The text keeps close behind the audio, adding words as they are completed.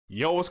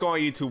Yo, what's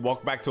going on YouTube?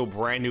 Welcome back to a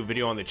brand new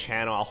video on the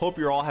channel. I hope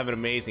you're all having an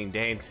amazing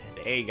day. And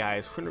today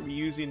guys, we're going to be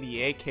using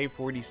the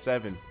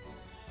AK-47.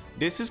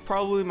 This is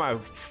probably my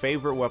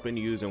favorite weapon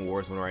to use in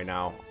Warzone right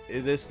now.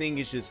 This thing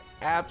is just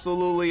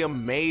absolutely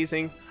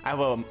amazing. I have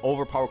an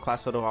overpowered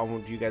class setup I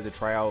want you guys to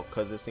try out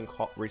because this thing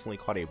recently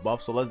caught a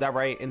buff. So let's dive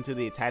right into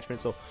the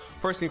attachment. So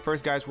first thing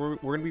first guys, we're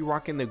going to be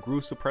rocking the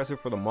groove suppressor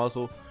for the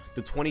muzzle,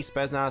 the 20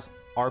 Spetsnaz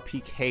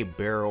RPK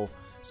barrel,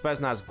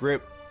 Spetsnaz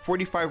grip,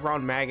 45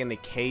 round mag, and the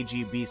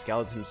KGB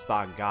skeleton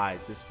stock.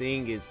 Guys, this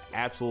thing is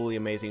absolutely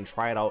amazing.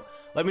 Try it out.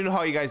 Let me know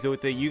how you guys do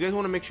with it. You guys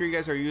want to make sure you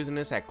guys are using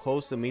this at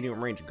close to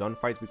medium range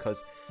gunfights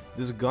because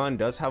this gun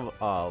does have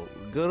a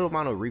good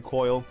amount of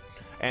recoil.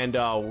 And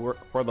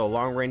for the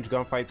long range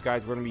gunfights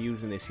guys, we're gonna be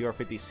using the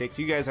CR56.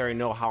 You guys already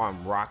know how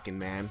I'm rocking,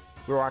 man.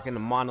 We're rocking the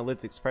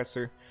monolithic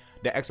suppressor,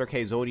 the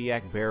XRK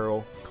Zodiac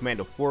barrel,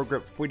 Commando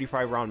foregrip,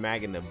 45 round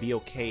mag, and the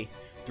BOK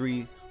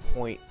 3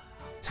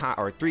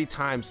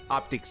 times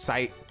optic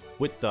sight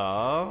with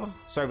the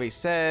survey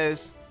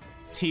says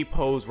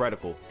T-pose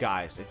reticle.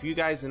 Guys, if you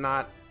guys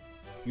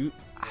you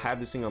have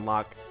this thing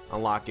unlock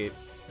it.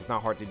 It's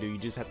not hard to do. You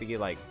just have to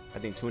get like I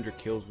think 200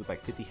 kills with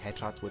like 50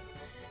 headshots with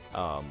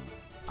I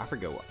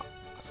forget what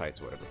sites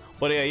or whatever.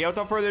 But yeah,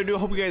 without further ado, I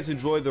hope you guys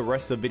enjoyed the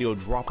rest of the video.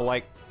 Drop a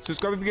like,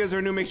 subscribe if you guys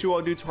are new. Make sure you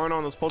all do turn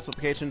on those post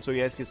notifications so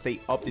you guys can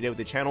stay up to date with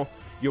the channel.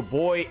 Your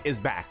boy is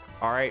back.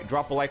 All right,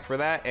 drop a like for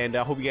that, and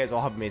I hope you guys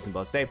all have an amazing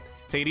blessed day.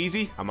 Take it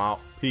easy. I'm out.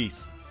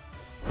 Peace.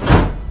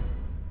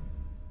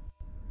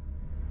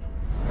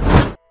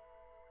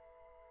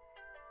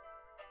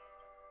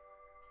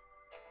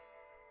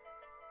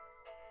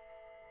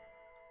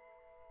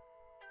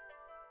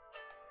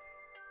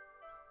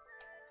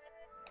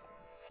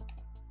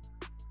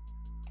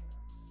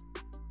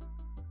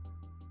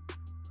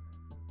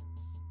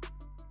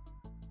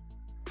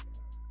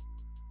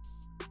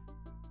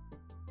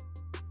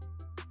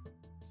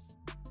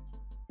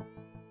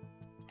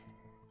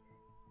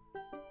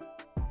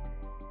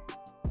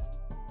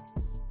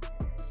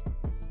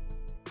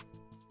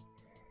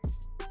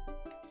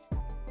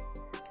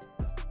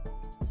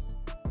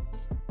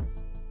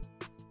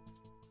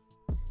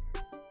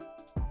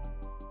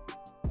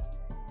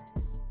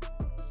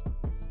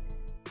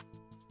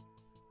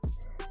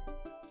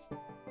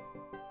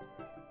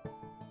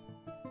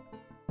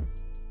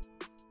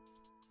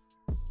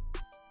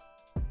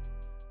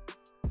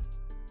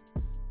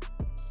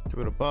 Give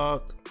it a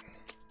buck.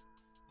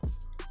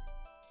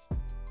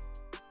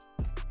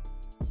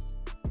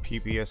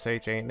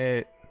 PPSH ain't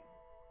it.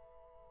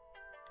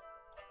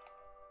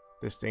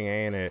 This thing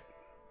ain't it.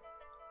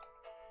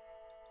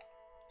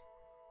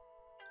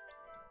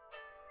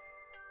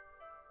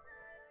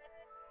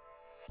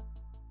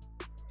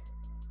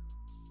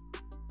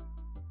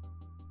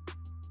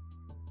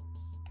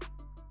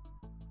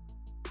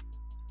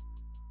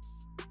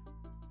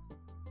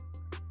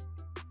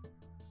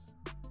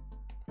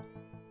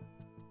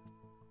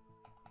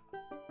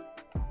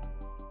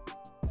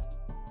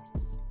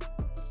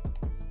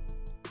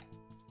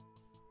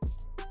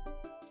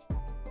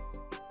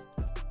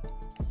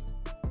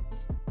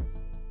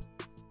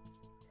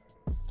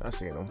 I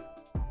seen him.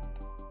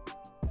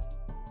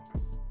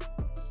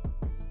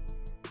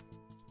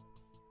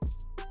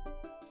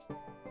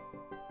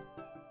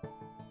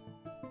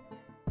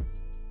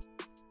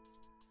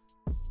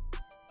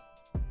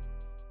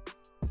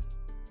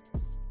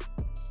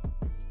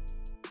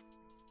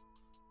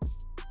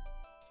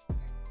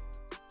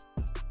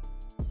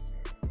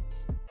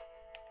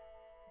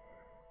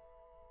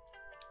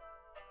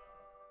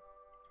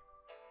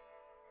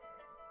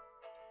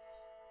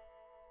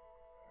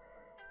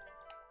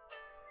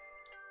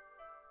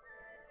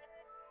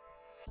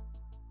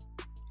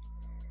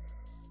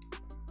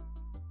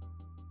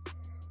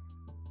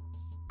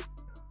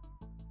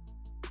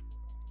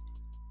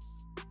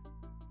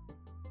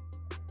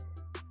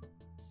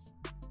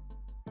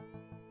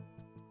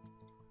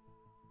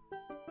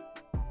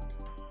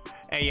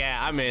 Hey, yeah,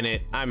 I'm in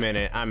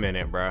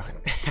it, bro.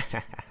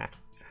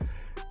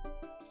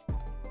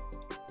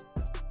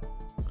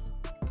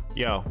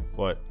 Yo,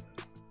 what?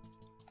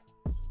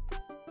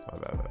 Oh,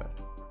 bad.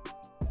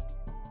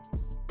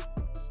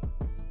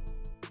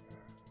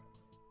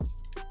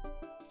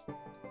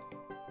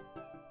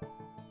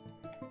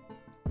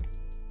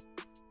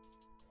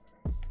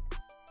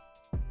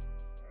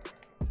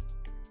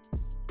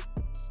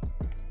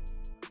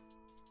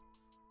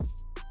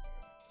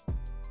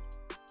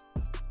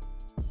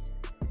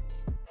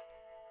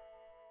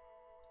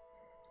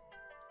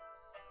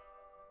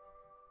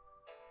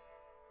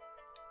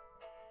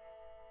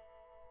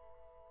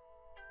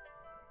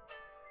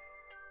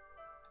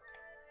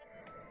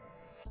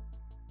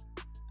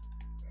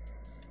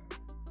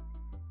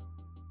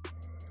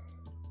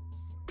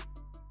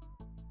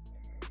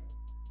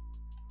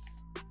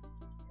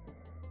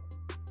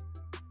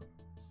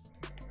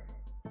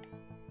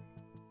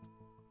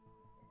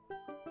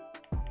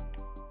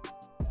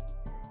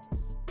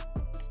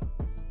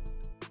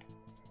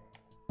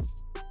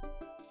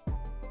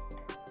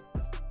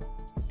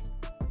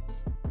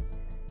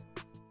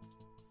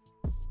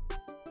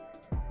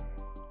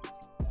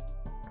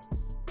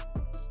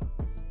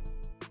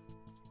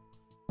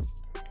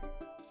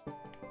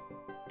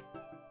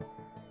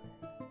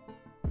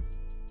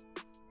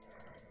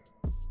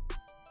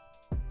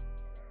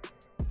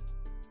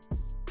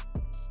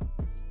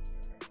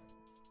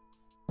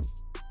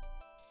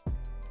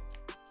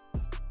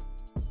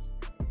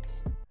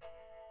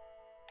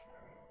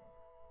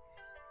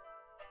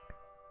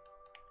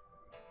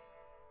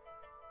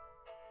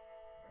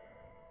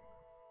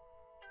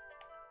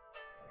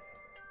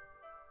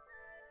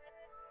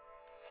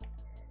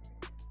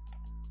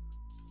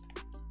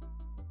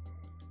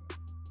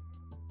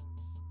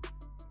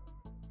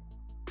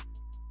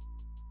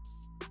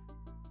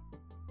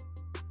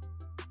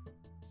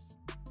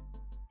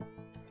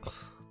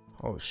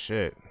 Oh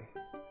shit.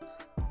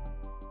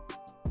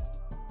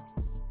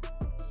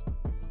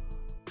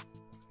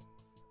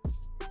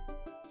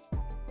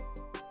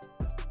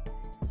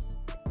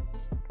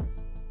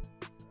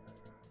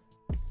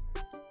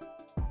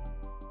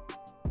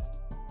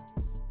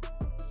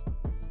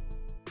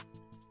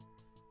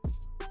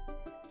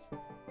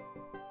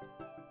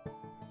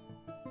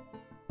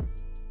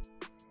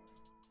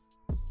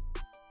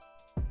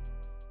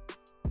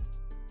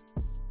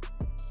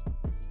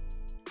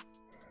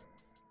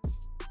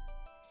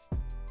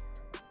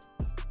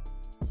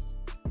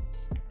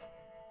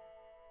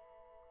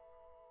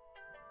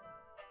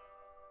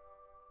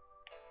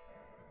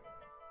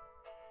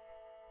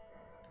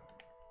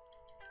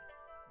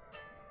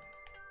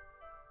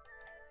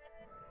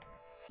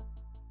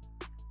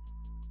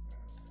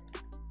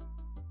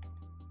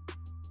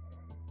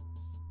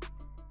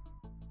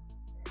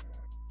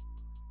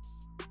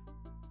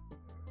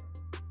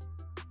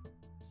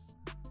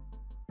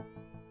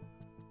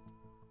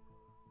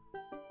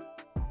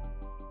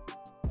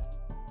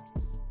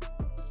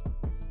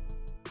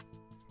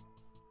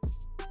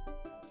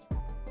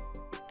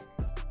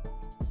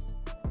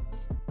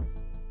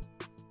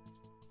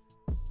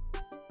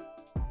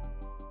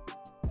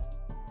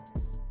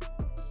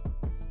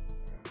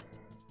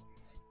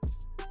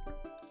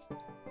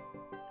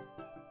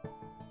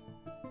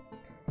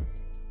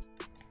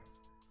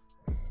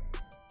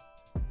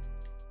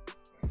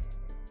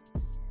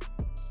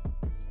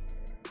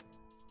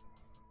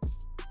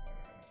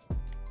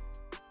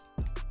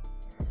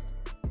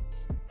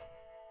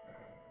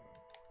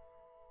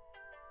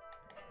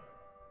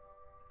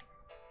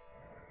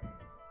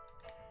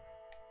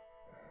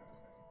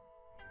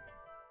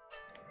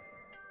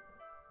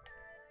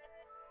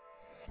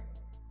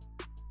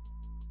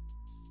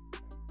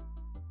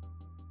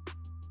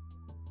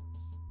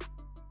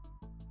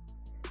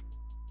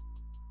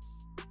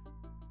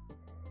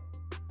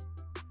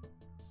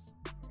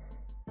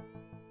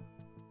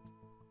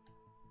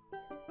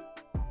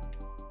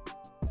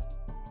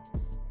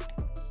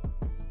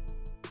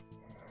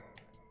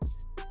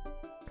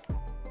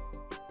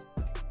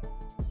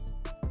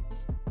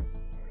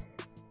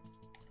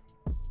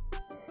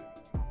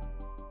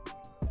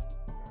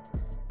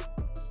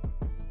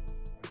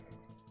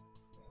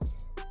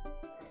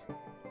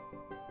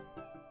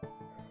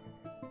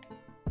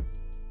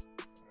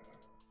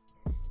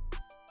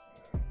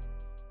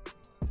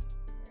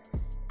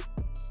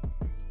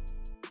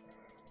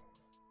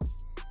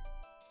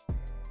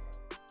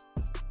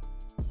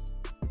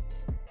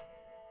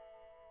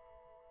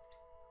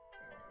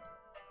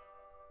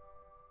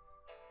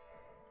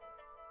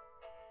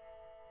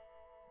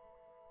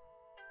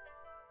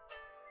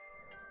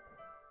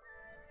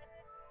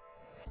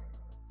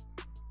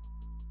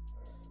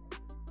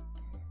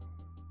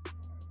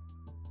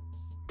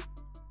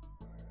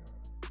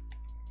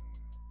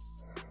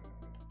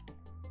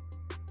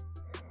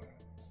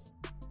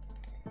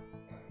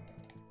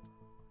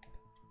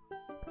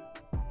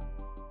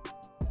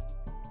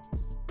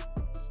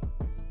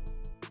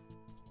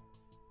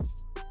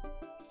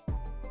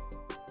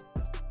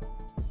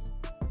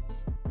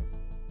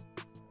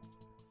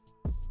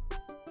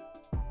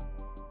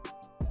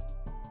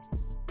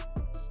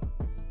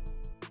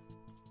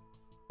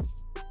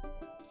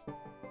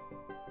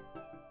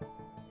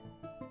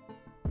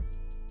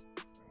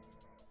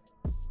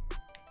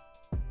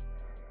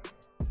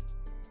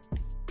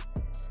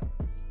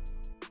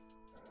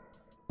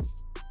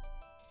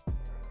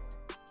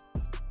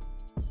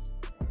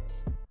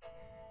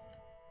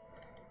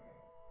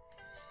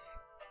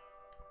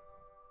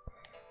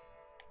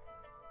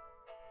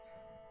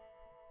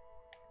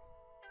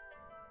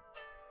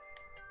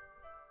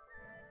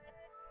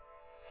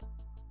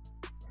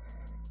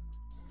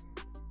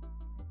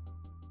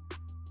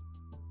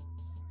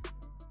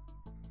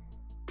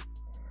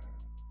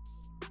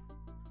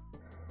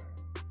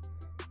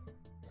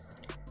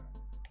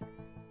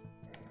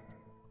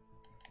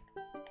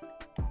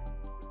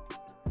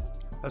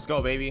 Let's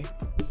go, baby.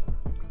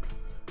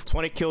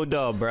 20 kill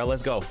dub, bro.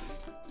 Let's go.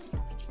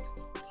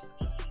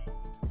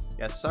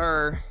 Yes,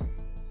 sir.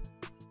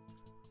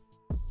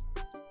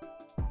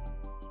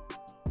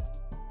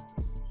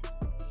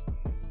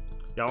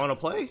 Y'all want to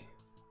play?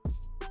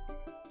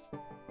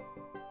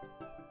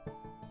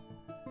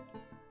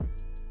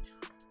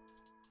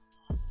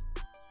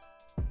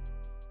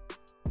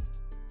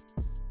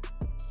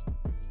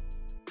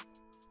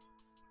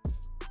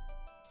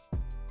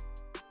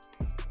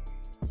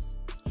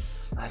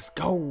 Let's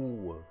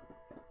go.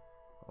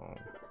 Oh.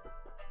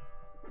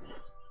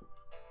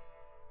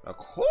 Of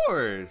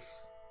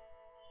course.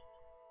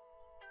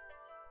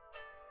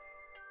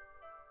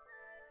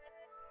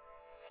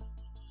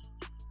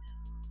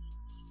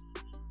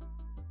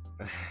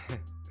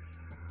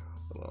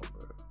 Hold on,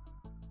 bro.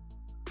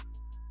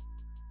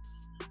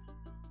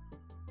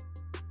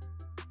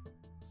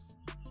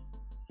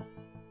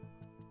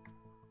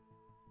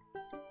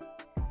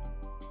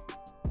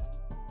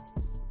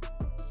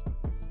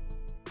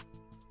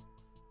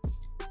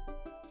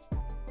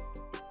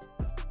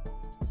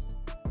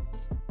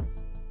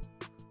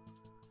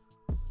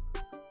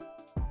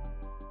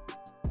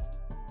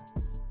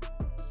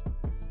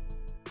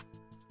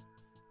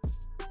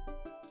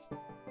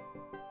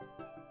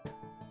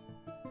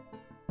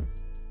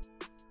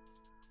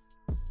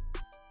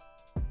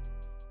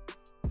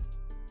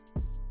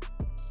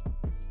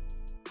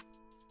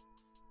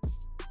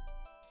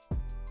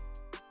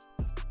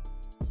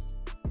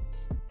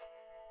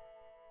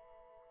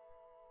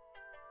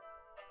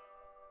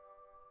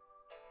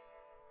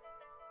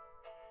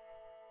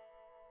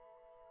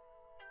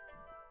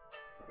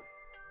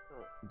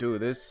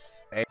 Dude,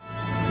 this